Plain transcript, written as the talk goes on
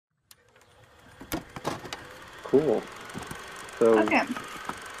Cool. So, Okay. how do you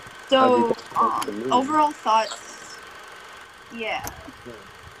So, guys like the movie? overall thoughts. Yeah.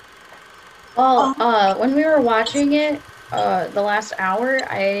 Well, Um, when we were watching it, the last hour,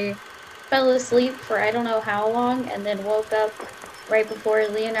 I fell asleep for I don't know how long, and then woke up right before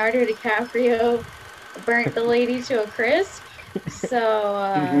Leonardo DiCaprio burnt the lady to a crisp. So,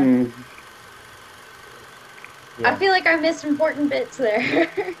 Mhm. I Yeah. feel like I missed important bits there.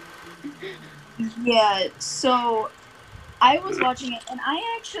 yeah. So, I was watching it, and I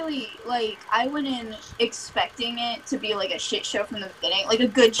actually I went in expecting it to be like a shit show from the beginning, like a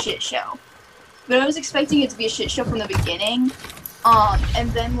good shit show. But I was expecting it to be a shit show from the beginning.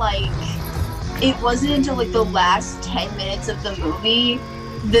 And then it wasn't until like the last 10 minutes of the movie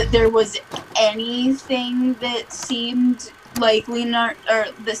that there was anything that seemed like Leonardo or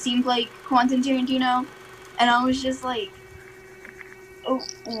that seemed like Quentin Tarantino, and I was just like, oh,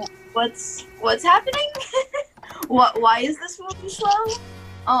 what's happening? Why is this movie slow?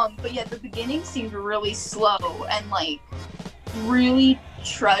 But yeah, the beginning seemed really slow and really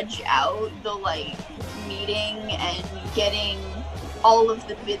trudge out the meeting and getting all of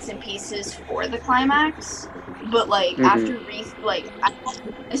the bits and pieces for the climax. But after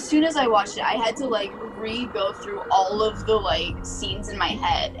as soon as I watched it, I had to go through all of the scenes in my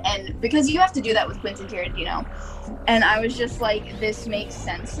head, and because you have to do that with Quentin Tarantino, and I was just like, this makes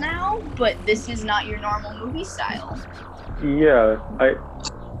sense now, but this is not your normal movie style. Yeah,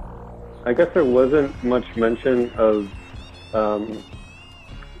 I guess there wasn't much mention of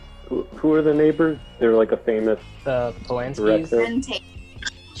who are the neighbors? They were like a famous The Polanskis. director. And take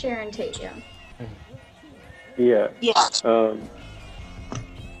Sharon Tate, yeah. Yeah. yeah.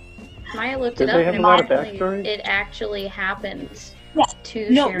 Maya looked Did it they up, have and a lot of apparently backstory? it actually happened Yeah. to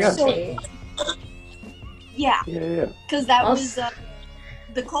No, Sharon so- Tate. Yeah, Yeah. because that Also- was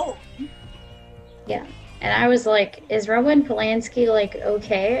the cult. And I was like, is Roman Polanski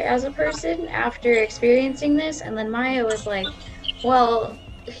okay as a person after experiencing this? And then Maya was like, well,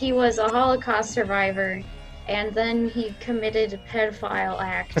 he was a Holocaust survivor, and then he committed a pedophile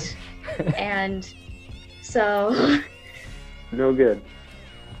act, and so No good.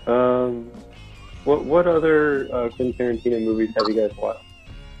 What other Quentin Tarantino movies have you guys watched?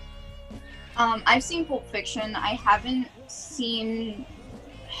 I've seen Pulp Fiction. I haven't seen.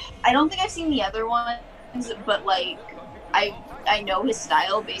 I don't think I've seen the other ones, but I know his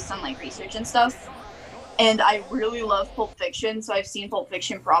style based on research and stuff, and I really love Pulp Fiction. So I've seen Pulp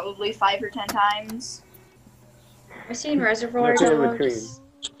Fiction probably 5 or 10 times. I've seen Reservoir Nothing in Dogs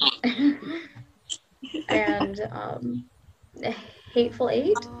and Hateful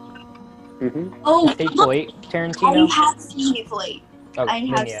Eight. Mm-hmm. Oh, Hateful Eight, I Tarantino. have seen Hateful Eight. Oh, I then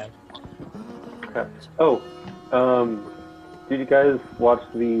have- yeah. Okay. Oh, did you guys watch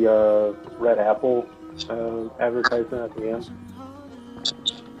the Red Apple advertisement at the end?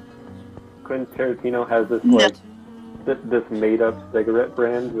 Quentin Tarantino has this No. this made-up cigarette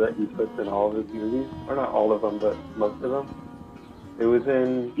brand that he puts in all of his movies, or not all of them, but most of them. It was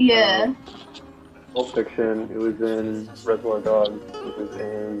in Yeah. Pulp Fiction. It was in Reservoir Dogs. It was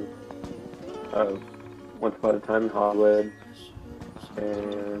in Once Upon a Time in Hollywood,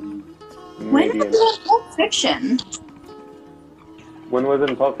 and When maybe was it Pulp Fiction? when was it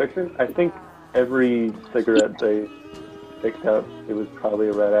in Pulp Fiction? I think every cigarette they picked up, it was probably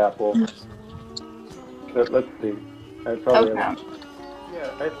a Red Apple. But let's see. I probably have. Okay.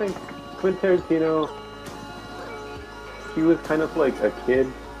 Yeah, I think Quentin Tarantino, he was kind of like a kid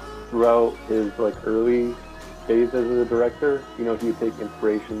throughout his early days as a director. You know, he would take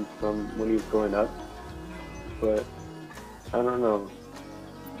inspirations from when he was growing up. But I don't know.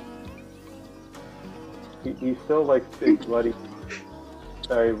 He still likes big bloody.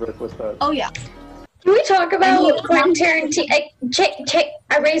 Sorry, Rick, what's up? Oh yeah. Can we talk about Quentin Tarantino?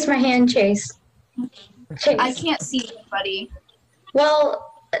 I raised my hand, Chase. Chase. I can't see anybody.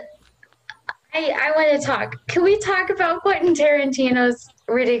 Well, I want to talk. Can we talk about Quentin Tarantino's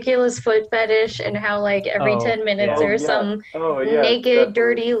ridiculous foot fetish and how every 10 minutes yeah. there's some yeah, naked, definitely.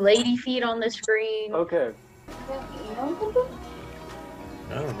 dirty lady feet on the screen? Okay. I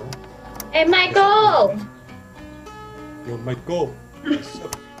don't know. Hey, Michael! Yo, Michael. What's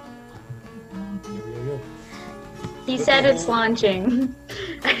up? Yo. He said it's launching.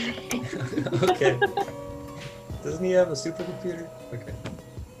 Okay. Doesn't he have a supercomputer? Okay.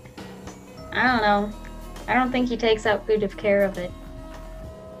 I don't know. I don't think he takes out good care of it.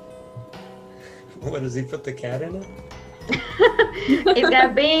 What, does he put the cat in it? He's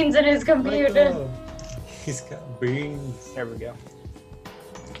got beans in his computer. Michael. He's got beans. There we go.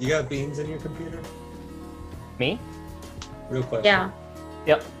 You got beans in your computer? Me? Real question. Yeah.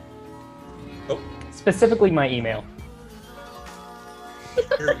 Yep. Oh, Specifically my email.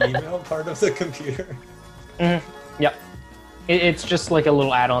 Your email part of the computer? Yep. It's just like a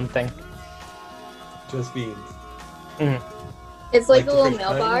little add-on thing. Just beans. It's like a the little fish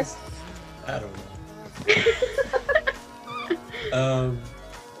mailbox. kinds? I don't know.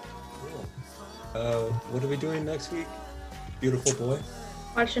 What are we doing next week? Beautiful boy?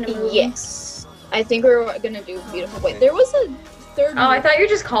 Watching a movie. Yes. I think we're gonna do Beautiful Boy. There was a third Oh, I thought you were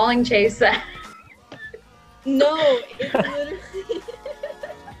just calling Chase that. No, it's literally...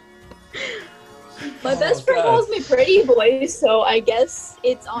 My Oh, best friend God. calls me Pretty Boy, so I guess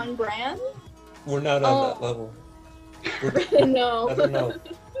it's on brand. We're not on that level. I No. don't know.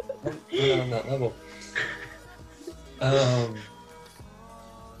 We're not on that level.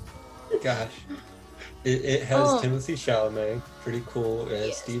 Gosh. It has Timothy Chalamet, pretty cool. It has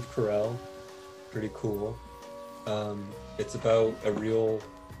Yes. Steve Carell, pretty cool. It's about a real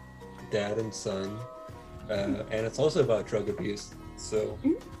dad and son, and it's also about drug abuse. So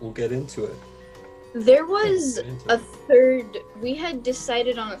we'll get into it. There was Get into a it. third... We had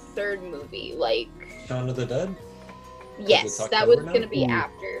decided on a third movie, like... Shaun of the Dead? Yes, it's that was October now? gonna be Ooh.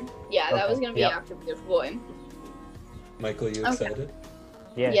 after. Yeah, that Okay, was gonna be yep. after Beautiful Boy. Michael, you Okay. excited?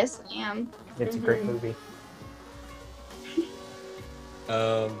 Yeah, Yes, I am. it's a great movie.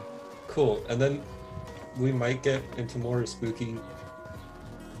 Cool. And then we might get into more spooky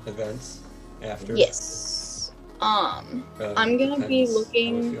events after. Yes. I'm gonna be Depends how I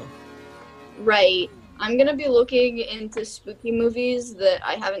looking- feel. Right. I'm gonna be looking into spooky movies that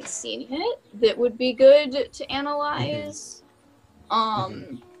I haven't seen yet that would be good to analyze.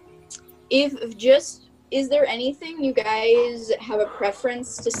 Is there anything you guys have a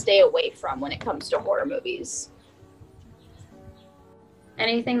preference to stay away from when it comes to horror movies?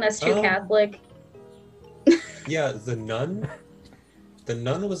 Anything that's too Um, Catholic. Yeah, The Nun. The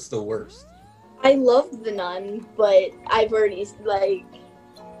Nun was the worst. I loved The Nun, but I've already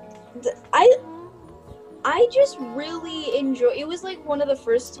I just really enjoy. It was like one of the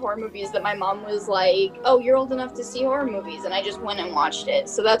first horror movies that my mom was like, "Oh, you're old enough to see horror movies," and I just went and watched it.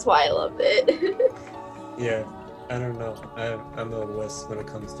 So that's why I loved it. Yeah, I don't know. I'm a wuss when it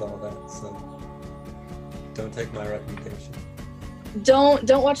comes to all that, so don't take my recommendation. Don't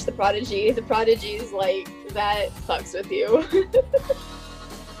watch The Prodigy. The Prodigy is like that fucks with you.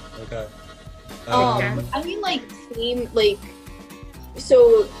 Okay. I mean like theme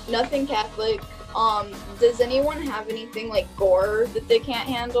so nothing Catholic. Does anyone have anything like gore that they can't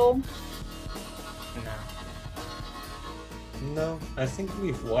handle? No. No, I think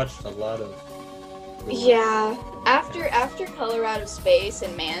we've watched a lot of. Yeah. After Color Out of Space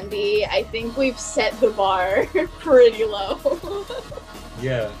and Mandy, I think we've set the bar pretty low.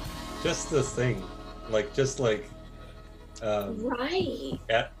 Yeah, just the thing, just like, Right.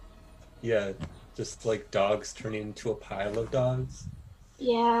 yeah, just like dogs turning into a pile of dogs.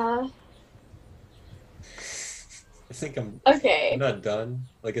 Yeah. I think I'm Okay. not done.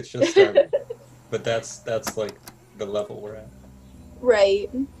 Like it's just starting, but that's like the level we're at. Right.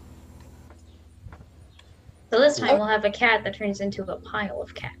 So this time we'll have a cat that turns into a pile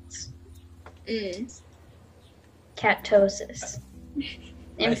of cats. Cattosis.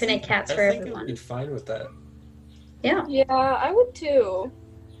 Infinite cats for I think everyone. I'd be fine with that. Yeah. Yeah, I would too.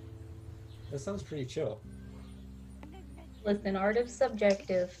 That sounds pretty chill. Listen, art of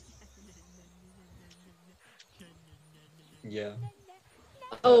subjective. Yeah.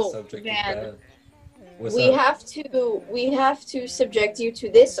 Oh, Subject is man. bad. What's We up? have to subject you to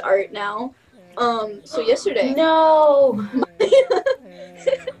this art now. So yesterday No!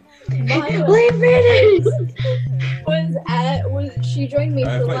 Maya Leave me! was she joined me I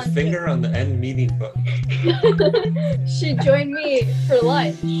for have my lunch. finger on the end meeting button. She joined me for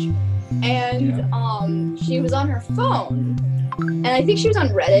lunch, and she was on her phone, and I think she was on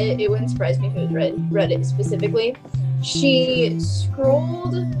Reddit. It wouldn't surprise me if it was Reddit specifically. She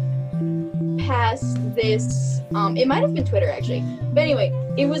scrolled past this. It might have been Twitter actually, but anyway,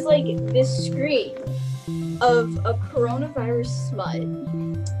 it was like this screen of a coronavirus smut.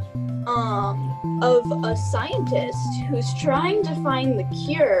 Of a scientist who's trying to find the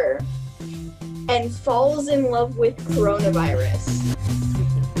cure and falls in love with coronavirus.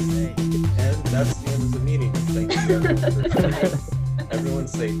 And that's the end of the meeting. Thank you everyone for joining. Everyone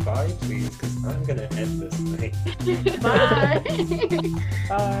say bye, please, because I'm gonna end this thing. Bye!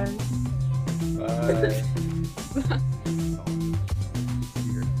 Bye. Bye.